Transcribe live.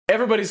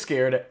Everybody's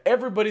scared,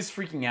 everybody's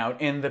freaking out,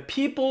 and the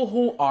people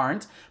who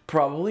aren't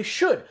probably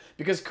should,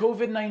 because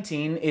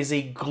COVID-19 is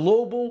a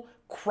global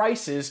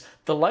crisis,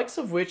 the likes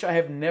of which I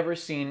have never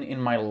seen in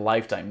my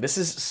lifetime. This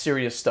is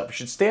serious stuff. You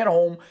should stay at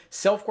home,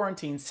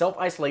 self-quarantine,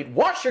 self-isolate,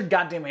 wash your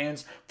goddamn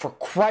hands, for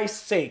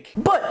Christ's sake.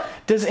 But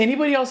does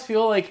anybody else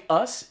feel like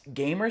us,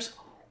 gamers,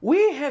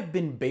 we have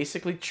been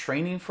basically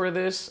training for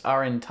this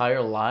our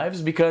entire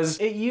lives? Because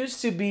it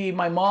used to be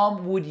my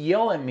mom would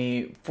yell at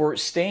me for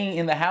staying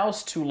in the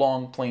house too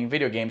long playing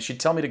video games. She'd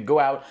tell me to go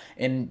out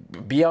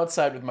and be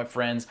outside with my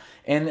friends.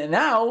 And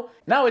now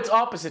it's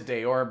opposite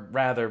day, or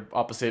rather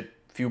opposite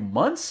few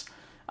months,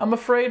 I'm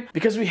afraid,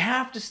 because we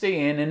have to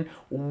stay in, and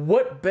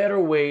what better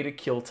way to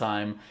kill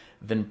time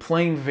than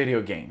playing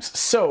video games?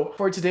 So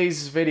for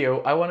today's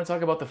video, I want to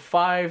talk about the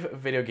 5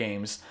 video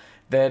games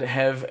that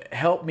have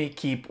helped me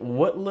keep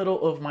what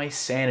little of my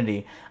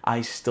sanity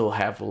I still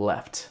have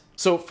left.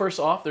 So first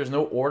off, there's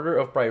no order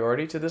of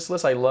priority to this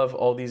list. I love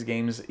all these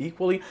games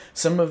equally.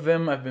 Some of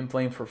them I've been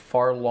playing for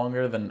far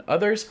longer than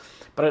others,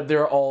 but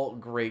they're all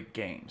great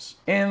games.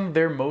 And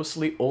they're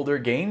mostly older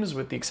games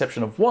with the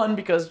exception of one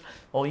because,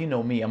 well, you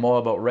know me, I'm all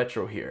about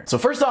retro here. So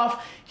first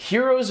off,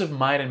 Heroes of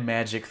Might and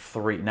Magic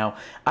 3. Now,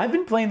 I've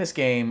been playing this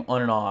game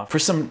on and off for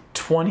some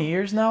 20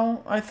 years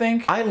now, I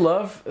think. I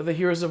love the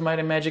Heroes of Might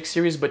and Magic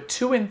series, but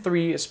 2 and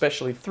 3,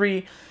 especially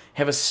 3,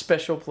 have a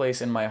special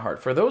place in my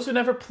heart. For those who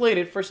never played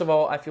it, first of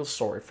all, I feel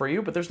sorry for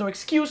you, but there's no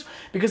excuse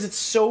because it's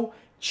so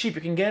cheap.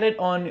 You can get it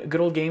on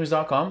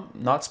goodoldgames.com,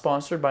 not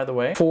sponsored by the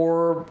way,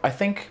 for I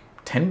think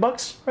 10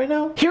 bucks right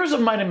now. Heroes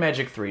of Might and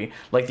Magic 3,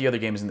 like the other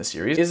games in the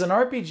series, is an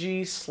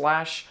RPG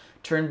slash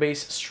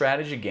turn-based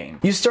strategy game.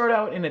 You start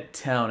out in a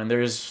town and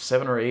there's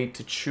 7 or 8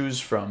 to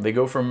choose from. They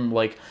go from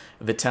like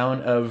the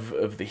town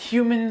of the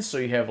humans, so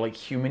you have like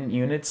human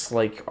units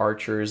like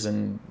archers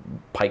and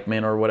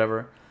pikemen or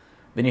whatever.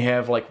 Then you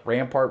have like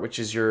Rampart, which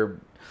is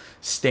your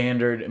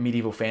standard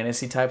medieval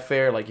fantasy type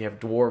fare, like you have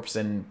dwarfs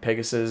and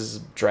Pegasus,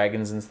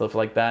 dragons and stuff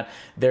like that.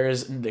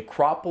 There's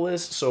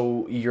Necropolis,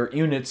 so your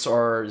units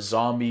are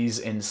zombies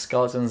and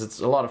skeletons. It's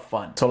a lot of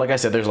fun. So like I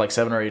said, there's like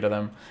 7 or 8 of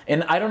them.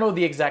 And I don't know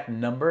the exact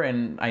number,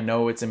 and I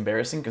know it's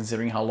embarrassing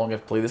considering how long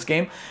I've played this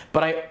game,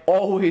 but I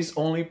always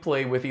only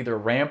play with either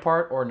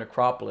Rampart or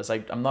Necropolis.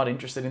 I'm not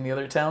interested in the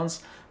other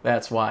towns.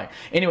 That's why.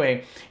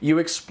 Anyway, you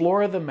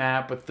explore the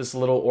map with this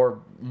little or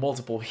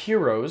multiple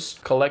heroes,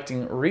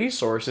 collecting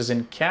resources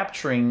and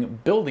capturing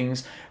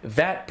buildings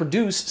that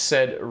produce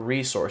said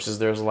resources.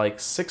 There's like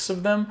 6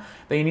 of them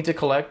that you need to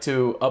collect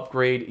to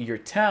upgrade your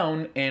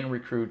town and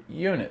recruit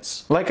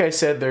units. Like I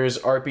said, there's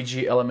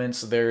RPG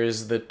elements, there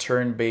is the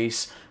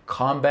turn-based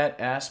combat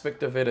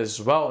aspect of it as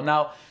well.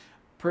 Now,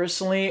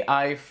 personally,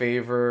 I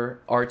favor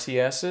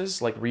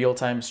RTSs, like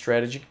real-time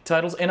strategy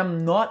titles, and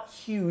I'm not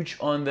huge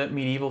on the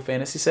medieval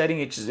fantasy setting.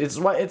 It's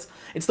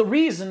the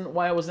reason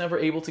why I was never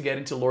able to get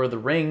into Lord of the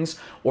Rings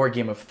or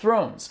Game of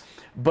Thrones.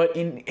 But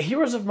in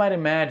Heroes of Might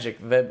and Magic,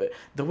 the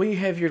way you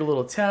have your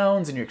little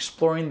towns and you're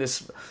exploring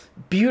this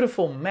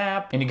beautiful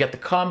map and you get the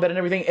combat and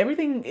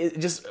everything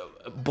just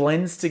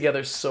blends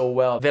together so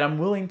well that I'm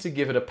willing to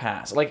give it a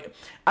pass. Like,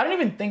 I don't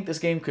even think this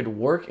game could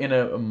work in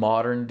a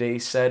modern day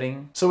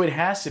setting, so it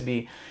has to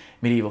be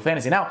medieval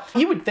fantasy. Now,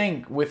 you would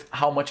think with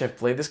how much I've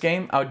played this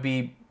game, I would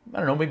be, I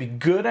don't know, maybe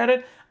good at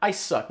it. I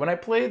suck. When I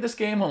play this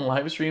game on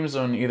live streams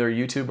on either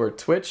YouTube or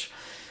Twitch,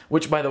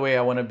 which by the way,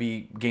 I want to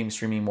be game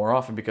streaming more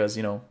often because,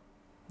 you know,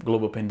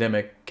 global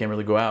pandemic, can't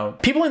really go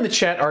out. People in the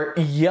chat are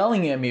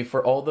yelling at me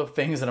for all the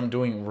things that I'm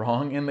doing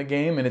wrong in the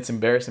game, and it's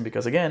embarrassing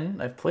because, again,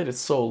 I've played it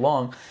so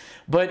long,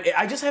 but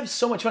I just have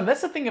so much fun.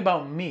 That's the thing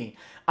about me.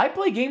 I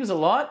play games a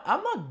lot.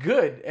 I'm not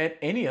good at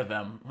any of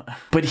them.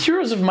 But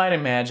Heroes of Might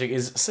and Magic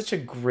is such a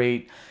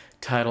great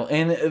title,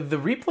 and the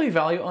replay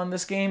value on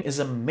this game is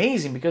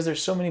amazing because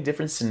there's so many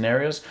different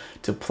scenarios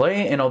to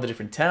play and all the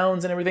different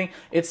towns and everything.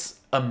 It's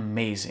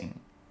amazing.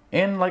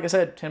 And like I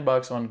said, 10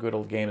 bucks on Good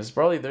Old Games.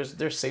 Probably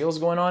there's sales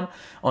going on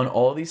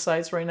all these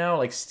sites right now,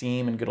 like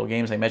Steam and Good Old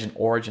Games. I imagine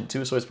Origin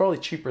too, so it's probably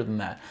cheaper than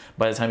that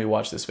by the time you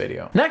watch this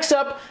video. Next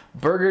up,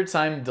 Burger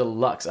Time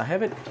Deluxe. I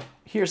have it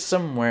here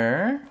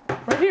somewhere.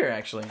 Right here,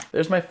 actually.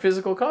 There's my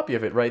physical copy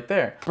of it right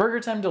there.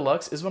 Burger Time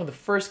Deluxe is one of the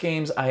first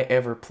games I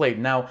ever played.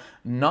 Now,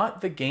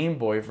 not the Game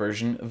Boy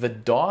version, the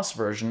DOS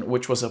version,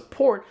 which was a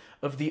port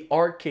of the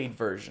arcade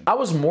version. I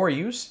was more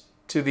used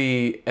to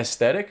the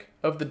aesthetic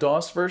of the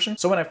DOS version.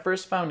 So when I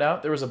first found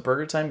out there was a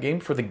Burger Time game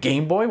for the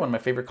Game Boy, one of my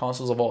favorite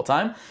consoles of all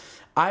time,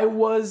 I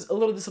was a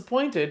little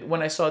disappointed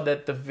when I saw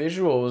that the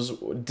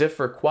visuals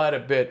differ quite a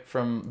bit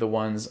from the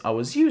ones I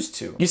was used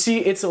to. You see,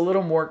 it's a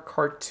little more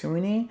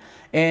cartoony,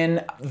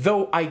 and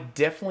though I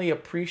definitely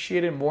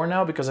appreciate it more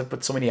now because I've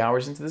put so many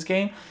hours into this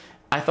game,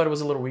 I thought it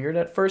was a little weird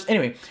at first.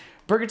 Anyway,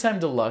 Burger Time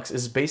Deluxe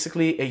is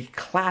basically a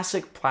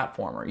classic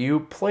platformer.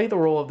 You play the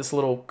role of this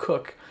little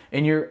cook,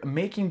 and you're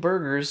making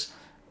burgers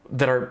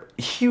that are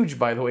huge,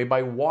 by the way,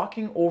 by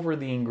walking over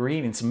the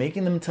ingredients,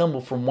 making them tumble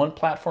from one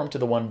platform to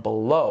the one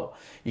below.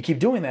 You keep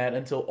doing that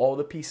until all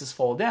the pieces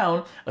fall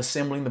down,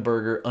 assembling the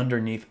burger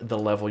underneath the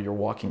level you're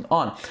walking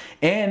on.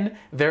 And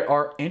there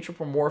are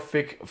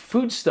anthropomorphic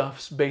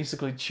foodstuffs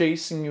basically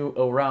chasing you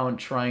around,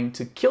 trying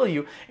to kill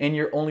you, and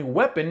your only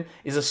weapon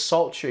is a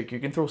salt shake. You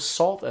can throw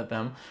salt at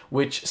them,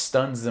 which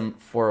stuns them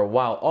for a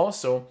while.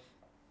 Also,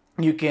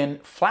 you can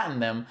flatten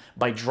them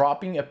by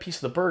dropping a piece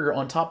of the burger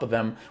on top of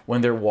them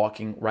when they're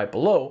walking right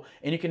below.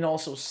 And you can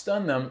also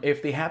stun them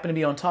if they happen to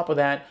be on top of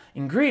that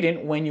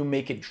ingredient when you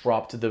make it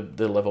drop to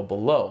the level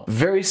below.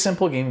 Very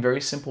simple game, very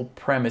simple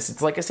premise.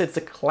 It's like I said, it's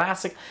a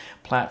classic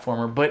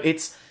platformer, but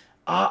it's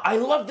I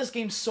love this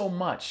game so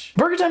much.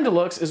 Burger Time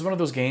Deluxe is one of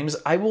those games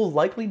I will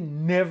likely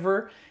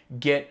never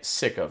get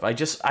sick of.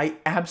 I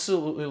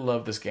absolutely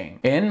love this game.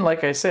 And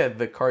like I said,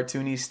 the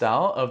cartoony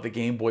style of the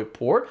Game Boy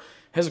port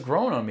has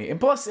grown on me. And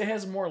plus, it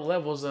has more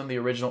levels than the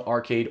original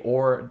arcade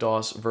or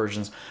DOS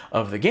versions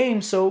of the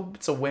game, so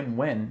it's a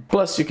win-win.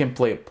 Plus, you can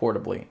play it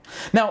portably.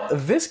 Now,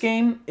 this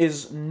game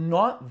is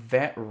not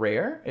that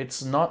rare.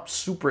 It's not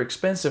super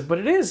expensive, but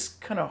it is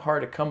kind of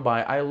hard to come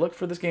by. I looked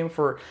for this game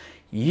for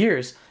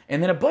years,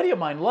 and then a buddy of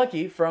mine,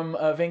 Lucky, from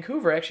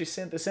Vancouver, actually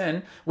sent this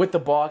in with the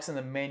box and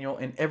the manual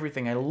and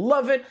everything. I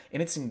love it, and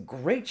it's in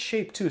great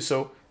shape too,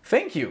 so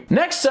thank you.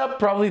 Next up,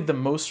 probably the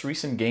most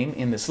recent game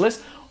in this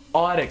list,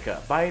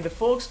 Audica, by the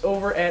folks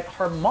over at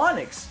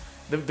Harmonix,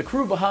 the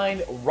crew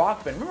behind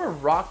Rock Band. Remember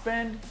Rock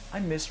Band? I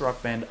miss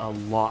Rock Band a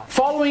lot.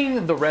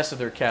 Following the rest of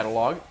their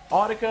catalog,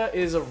 Audica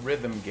is a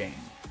rhythm game.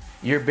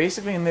 You're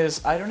basically in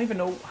this, I don't even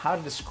know how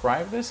to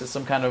describe this. It's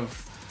some kind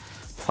of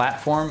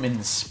platform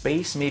in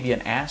space, maybe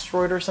an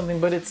asteroid or something,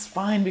 but it's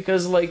fine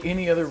because like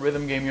any other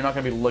rhythm game, you're not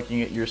gonna be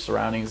looking at your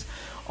surroundings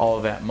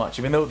all that much,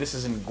 even though this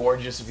is in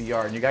gorgeous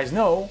VR. And you guys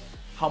know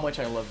how much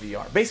I love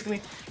VR.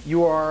 Basically,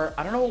 you are,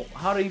 I don't know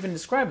how to even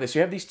describe this.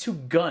 You have these two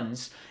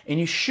guns and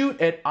you shoot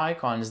at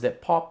icons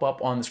that pop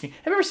up on the screen.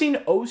 Have you ever seen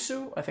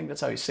Osu? I think that's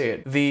how you say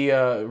it.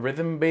 The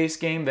rhythm-based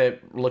game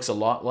that looks a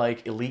lot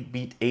like Elite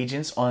Beat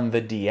Agents on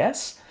the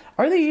DS.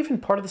 Are they even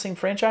part of the same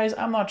franchise?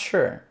 I'm not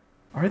sure.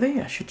 Are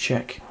they? I should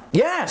check.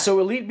 Yeah, so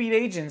Elite Beat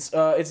Agents,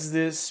 it's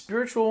the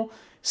spiritual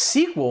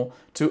sequel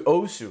to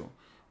Osu,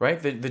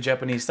 right? The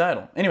Japanese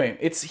title. Anyway,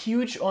 it's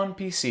huge on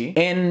PC,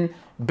 and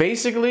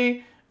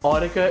basically,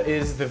 Audica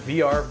is the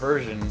VR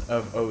version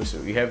of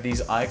Osu. You have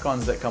these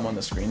icons that come on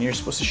the screen. You're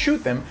supposed to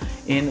shoot them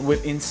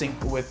in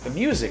sync with the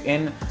music.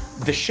 And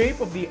the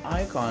shape of the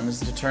icons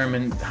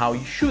determine how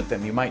you shoot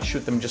them. You might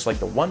shoot them just like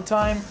the one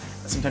time.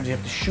 Sometimes you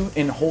have to shoot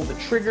and hold the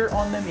trigger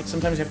on them.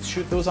 Sometimes you have to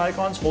shoot those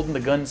icons holding the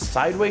gun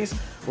sideways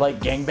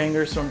like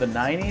gangbangers from the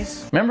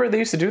 90s. Remember they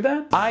used to do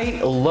that?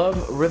 I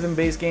love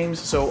rhythm-based games,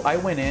 so I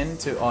went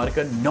into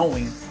Audica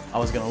knowing I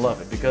was gonna love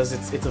it because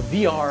it's a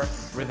VR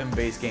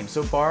rhythm-based game.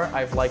 So far,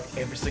 I've liked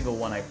every single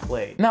one I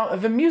played. Now,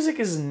 the music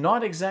is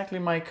not exactly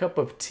my cup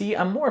of tea.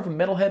 I'm more of a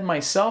metalhead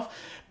myself,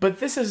 but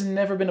this has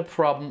never been a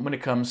problem when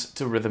it comes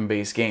to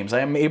rhythm-based games.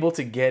 I am able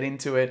to get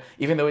into it,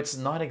 even though it's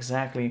not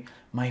exactly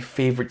my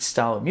favorite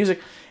style of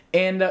music.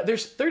 And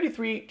there's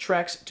 33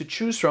 tracks to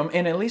choose from,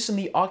 and at least in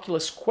the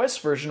Oculus Quest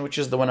version, which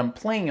is the one I'm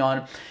playing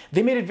on,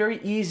 they made it very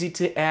easy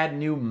to add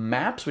new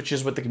maps, which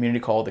is what the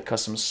community called the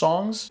custom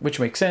songs, which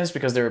makes sense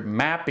because they're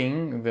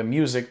mapping the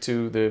music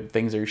to the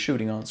things that you're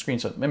shooting on screen,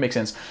 so it makes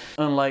sense.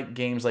 Unlike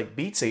games like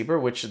Beat Saber,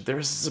 which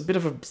there's a bit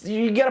of a,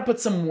 you gotta put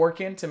some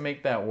work in to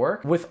make that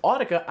work. With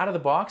Audica, out of the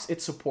box,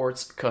 it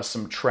supports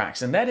custom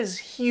tracks, and that is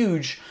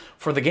huge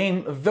for the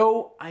game,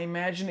 though I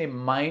imagine it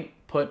might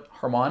put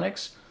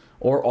Harmonix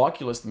or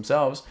Oculus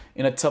themselves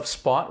in a tough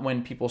spot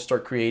when people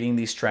start creating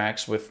these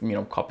tracks with, you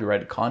know,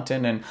 copyrighted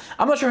content. And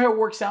I'm not sure how it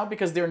works out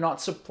because they're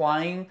not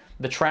supplying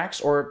the tracks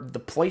or the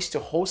place to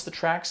host the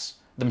tracks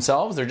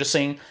themselves. They're just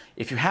saying,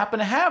 if you happen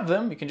to have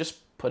them, you can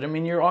just put them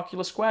in your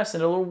Oculus Quest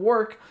and it'll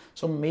work.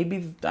 So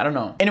maybe, I don't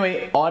know.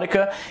 Anyway,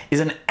 Audica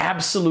is an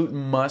absolute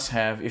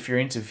must-have if you're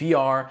into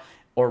VR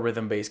or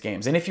rhythm-based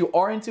games. And if you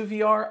are into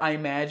VR, I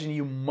imagine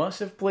you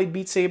must have played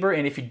Beat Saber,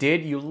 and if you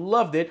did, you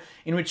loved it,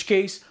 in which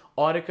case,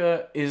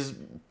 Audica is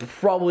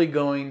probably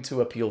going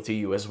to appeal to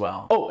you as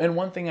well. Oh, and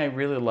one thing I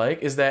really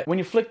like is that when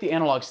you flick the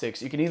analog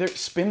sticks, you can either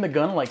spin the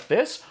gun like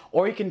this,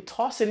 or you can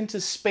toss it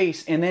into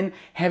space and then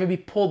have it be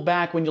pulled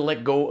back when you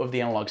let go of the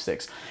analog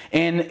sticks.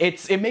 And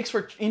it makes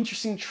for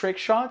interesting trick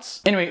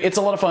shots. Anyway, it's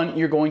a lot of fun.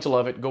 You're going to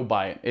love it. Go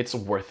buy it. It's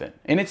worth it.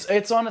 And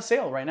it's on a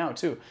sale right now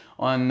too,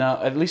 on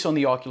at least on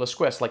the Oculus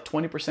Quest, like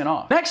 20%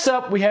 off. Next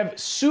up, we have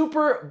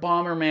Super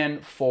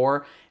Bomberman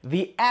 4,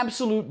 the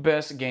absolute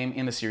best game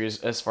in the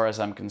series as far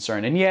as I'm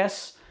concerned. And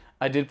yes,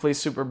 I did play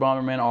Super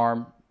Bomberman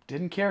ARM,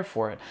 didn't care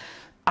for it.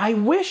 I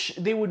wish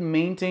they would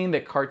maintain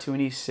the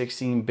cartoony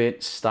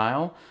 16-bit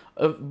style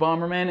of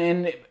Bomberman,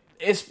 and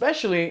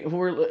especially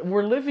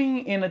we're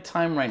living in a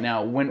time right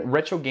now when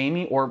retro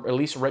gaming, or at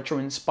least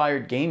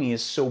retro-inspired gaming,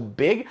 is so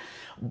big.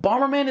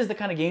 Bomberman is the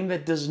kind of game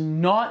that does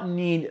not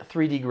need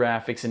 3D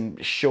graphics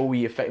and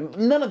showy effects.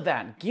 None of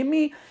that. Give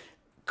me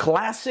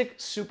classic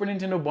Super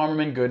Nintendo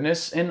Bomberman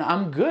goodness, and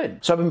I'm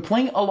good. So I've been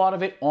playing a lot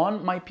of it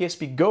on my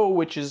PSP Go,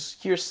 which is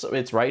here, so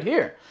it's right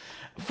here.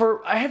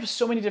 I have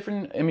so many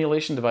different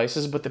emulation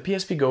devices, but the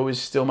PSP Go is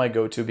still my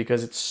go-to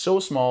because it's so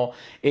small.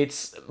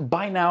 It's,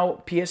 by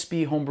now,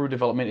 PSP homebrew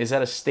development is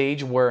at a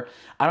stage where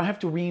I don't have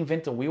to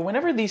reinvent the wheel.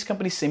 Whenever these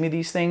companies send me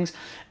these things,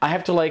 I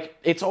have to like,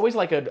 it's always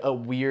like a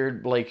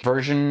weird like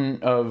version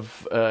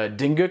of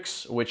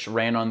Dingux, which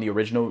ran on the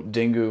original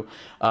Dingu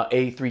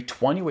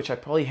A320, which I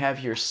probably have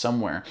here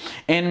somewhere.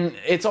 And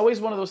it's always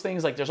one of those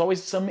things, like there's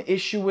always some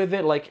issue with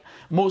it. Like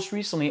most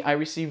recently, I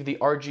received the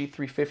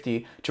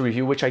RG350 to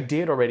review, which I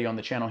did already on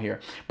the channel here.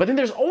 But then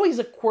there's always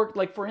a quirk,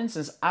 like for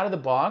instance, out of the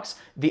box,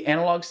 the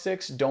analog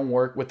sticks don't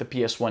work with the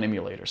PS1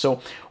 emulator.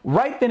 So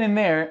right then and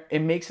there, it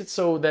makes it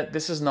so that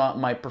this is not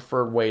my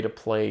preferred way to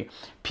play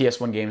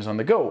PS1 games on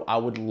the go. I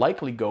would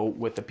likely go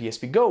with the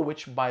PSP Go,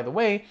 which by the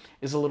way,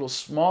 is a little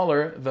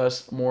smaller,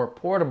 thus more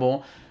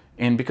portable.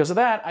 And because of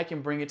that, I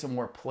can bring it to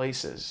more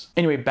places.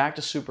 Anyway, back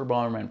to Super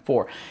Bomberman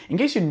 4. In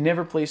case you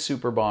never play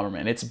Super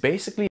Bomberman, it's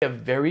basically a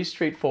very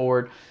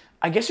straightforward,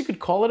 I guess you could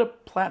call it a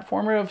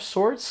platformer of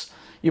sorts.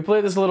 You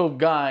play this little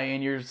guy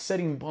and you're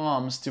setting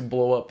bombs to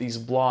blow up these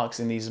blocks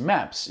in these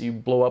maps. You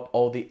blow up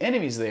all the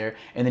enemies there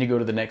and then you go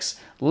to the next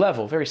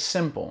level. Very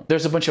simple.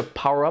 There's a bunch of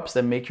power-ups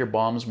that make your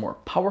bombs more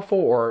powerful,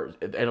 or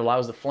it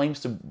allows the flames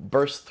to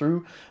burst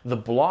through the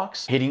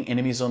blocks, hitting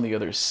enemies on the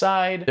other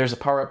side. There's a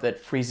power-up that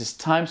freezes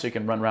time so you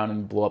can run around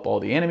and blow up all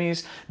the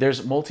enemies.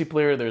 There's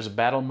multiplayer, there's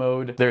battle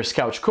mode, there's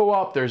couch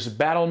co-op, there's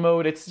battle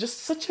mode. It's just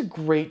such a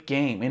great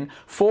game. And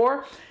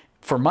 4,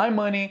 for my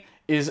money,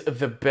 is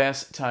the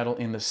best title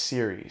in the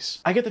series.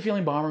 I get the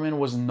feeling Bomberman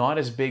was not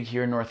as big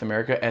here in North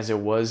America as it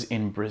was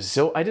in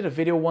Brazil. I did a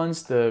video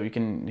once, you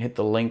can hit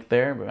the link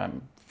there, but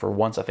for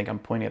once I think I'm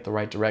pointing at the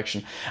right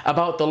direction,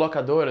 about the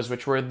locadoras,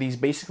 which were these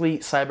basically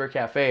cyber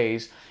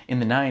cafes in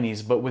the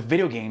 90s, but with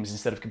video games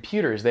instead of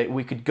computers, that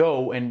we could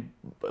go and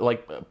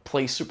like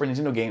play Super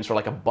Nintendo games for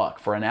like $1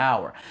 for an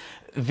hour.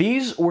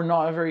 These were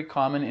not very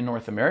common in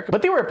North America,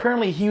 but they were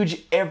apparently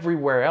huge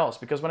everywhere else,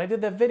 because when I did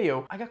that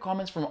video, I got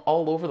comments from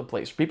all over the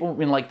place. People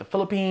in like the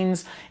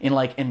Philippines, in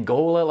like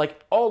Angola,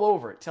 like all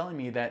over, telling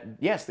me that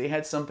yes, they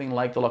had something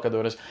like the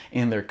locadoras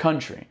in their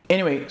country.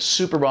 Anyway,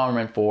 Super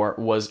Bomberman 4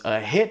 was a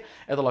hit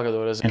at the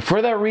locadoras, and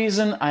for that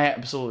reason, I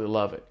absolutely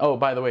love it. Oh,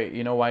 by the way,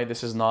 you know why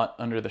this is not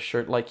under the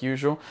shirt like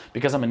usual?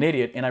 Because I'm an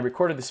idiot and I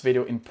recorded this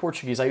video in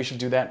Portuguese. I usually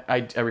do that.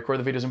 I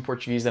record the videos in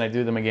Portuguese, then I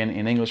do them again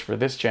in English for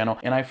this channel,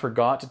 and I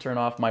forgot to turn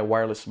off my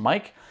wireless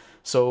mic,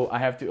 so I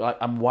have to,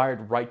 I'm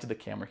wired right to the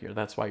camera here.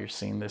 That's why you're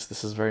seeing this.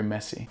 This is very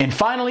messy. And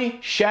finally,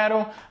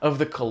 Shadow of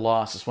the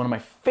Colossus, one of my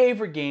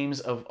favorite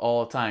games of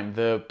all time.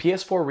 The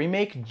PS4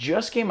 remake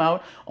just came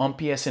out on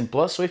PSN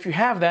Plus, so if you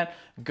have that,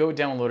 go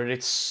download it.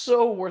 It's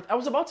so worth. I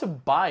was about to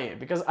buy it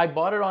because I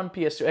bought it on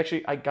PS2.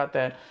 Actually, I got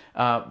that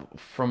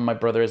from my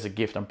brother as a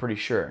gift, I'm pretty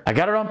sure. I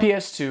got it on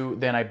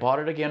PS2, then I bought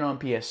it again on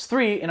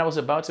PS3, and I was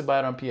about to buy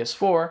it on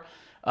PS4.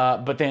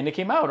 But then it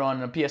came out on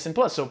PSN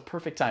Plus, so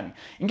perfect timing.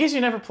 In case you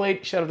never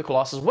played Shadow of the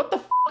Colossus, what the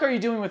f are you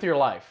doing with your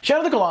life?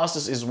 Shadow of the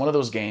Colossus is one of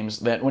those games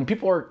that when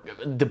people are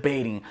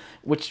debating,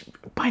 which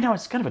by now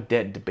it's kind of a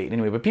dead debate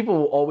anyway, but people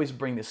will always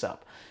bring this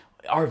up.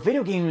 Are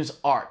video games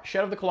art?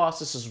 Shadow of the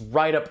Colossus is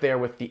right up there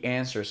with the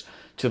answers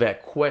to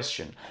that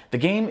question. The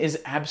game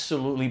is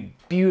absolutely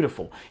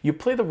beautiful. You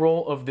play the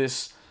role of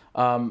this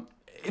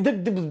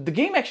the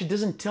game actually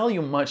doesn't tell you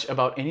much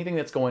about anything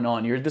that's going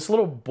on. You're this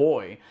little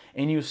boy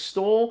and you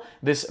stole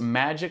this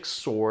magic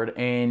sword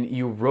and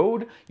you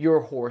rode your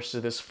horse to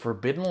this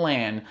forbidden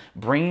land,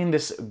 bringing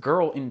this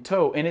girl in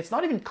tow, and it's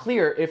not even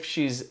clear if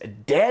she's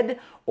dead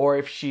or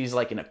if she's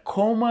like in a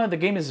coma. The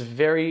game is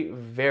very,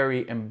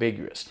 very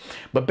ambiguous.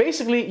 But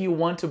basically you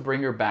want to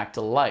bring her back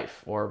to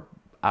life, or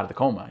out of the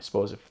coma, I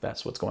suppose, if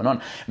that's what's going on.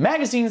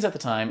 Magazines at the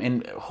time,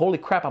 and holy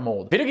crap, I'm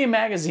old. Video game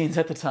magazines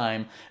at the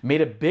time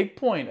made a big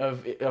point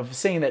of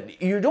saying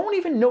that you don't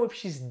even know if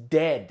she's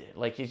dead.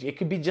 Like, it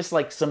could be just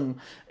like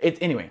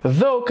anyway.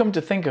 Though, come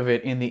to think of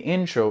it, in the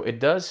intro, it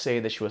does say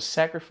that she was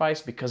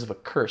sacrificed because of a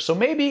curse. So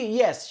maybe,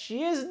 yes,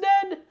 she is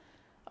dead.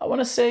 I want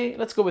to say,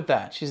 let's go with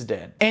that. She's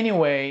dead.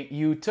 Anyway,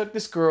 you took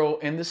this girl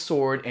and the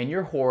sword and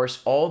your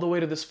horse all the way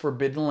to this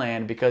forbidden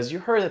land because you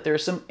heard that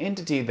there's some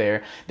entity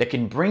there that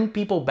can bring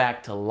people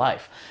back to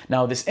life.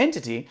 Now, this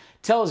entity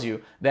tells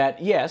you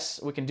that, yes,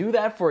 we can do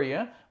that for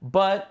you,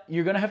 but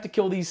you're going to have to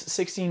kill these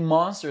 16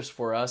 monsters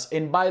for us.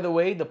 And by the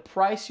way, the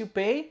price you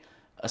pay,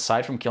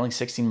 aside from killing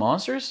 16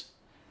 monsters,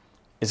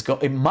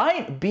 it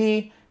might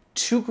be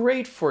too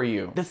great for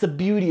you. That's the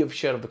beauty of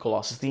Shadow of the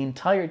Colossus. The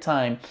entire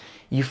time,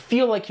 you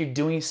feel like you're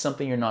doing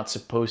something you're not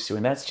supposed to,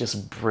 and that's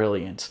just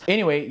brilliant.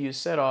 Anyway, you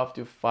set off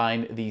to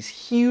find these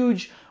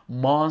huge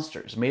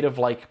monsters made of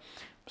like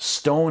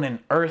stone and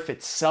earth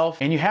itself,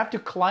 and you have to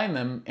climb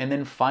them and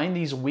then find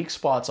these weak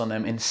spots on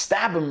them and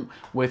stab them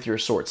with your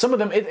sword. Some of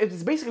them,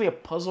 it's basically a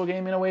puzzle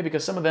game in a way,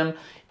 because some of them,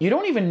 you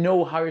don't even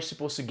know how you're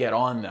supposed to get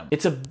on them.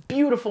 It's a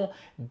beautiful,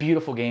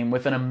 beautiful game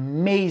with an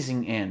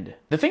amazing end.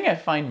 The thing I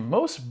find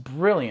most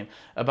brilliant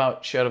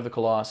about Shadow of the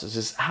Colossus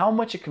is how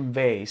much it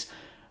conveys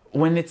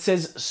when it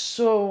says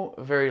so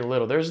very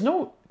little. There's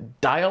no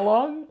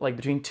dialogue like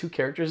between two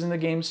characters in the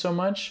game so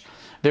much.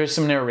 There's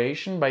some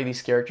narration by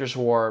these characters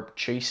who are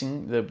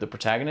chasing the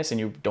protagonist, and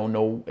you don't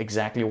know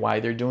exactly why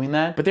they're doing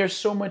that. But there's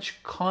so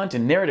much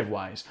content,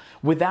 narrative-wise,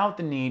 without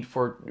the need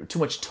for too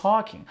much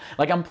talking.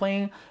 Like, I'm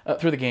playing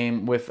through the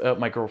game with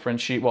my girlfriend.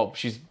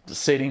 She's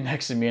sitting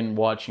next to me and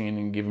watching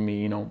and giving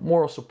me, you know,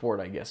 moral support,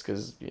 I guess,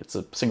 because it's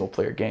a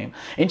single-player game.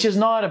 And she's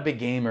not a big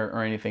gamer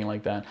or anything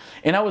like that.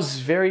 And I was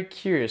very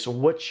curious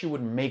what she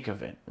would make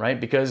of it, right?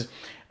 Because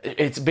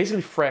it's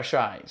basically fresh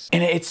eyes.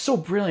 And it's so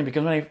brilliant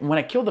because when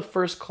I kill the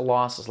first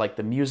Colossus, like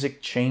the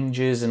music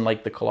changes and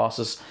like the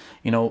Colossus,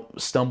 you know,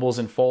 stumbles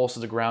and falls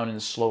to the ground in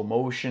slow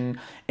motion.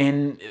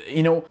 And,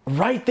 you know,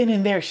 right then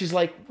and there, she's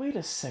like, wait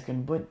a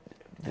second, but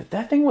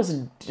that thing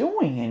wasn't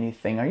doing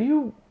anything. Are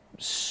you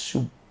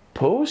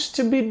supposed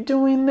to be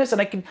doing this?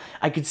 And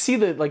I could see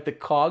the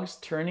cogs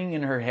turning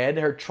in her head,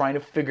 her trying to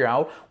figure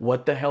out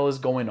what the hell is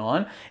going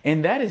on.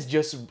 And that is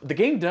just, the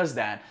game does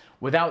that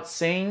without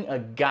saying a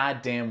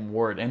goddamn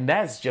word. And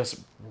that's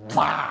just,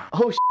 wow.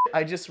 Oh shit,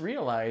 I just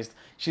realized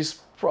she's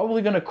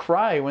probably gonna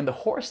cry when the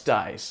horse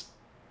dies.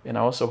 And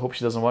I also hope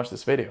she doesn't watch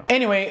this video.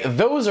 Anyway,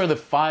 those are the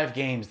 5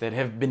 games that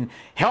have been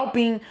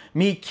helping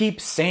me keep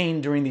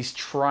sane during these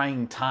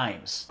trying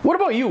times. What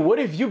about you? What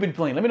have you been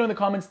playing? Let me know in the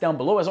comments down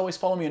below. As always,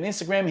 follow me on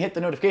Instagram, hit the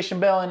notification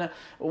bell, and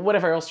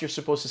whatever else you're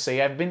supposed to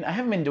say. I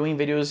haven't been doing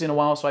videos in a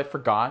while, so I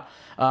forgot.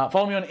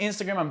 Follow me on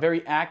Instagram. I'm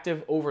very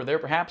active over there.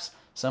 Perhaps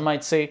some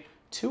might say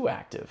too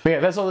active. But yeah,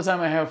 that's all the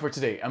time I have for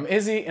today. I'm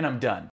Izzy, and I'm done.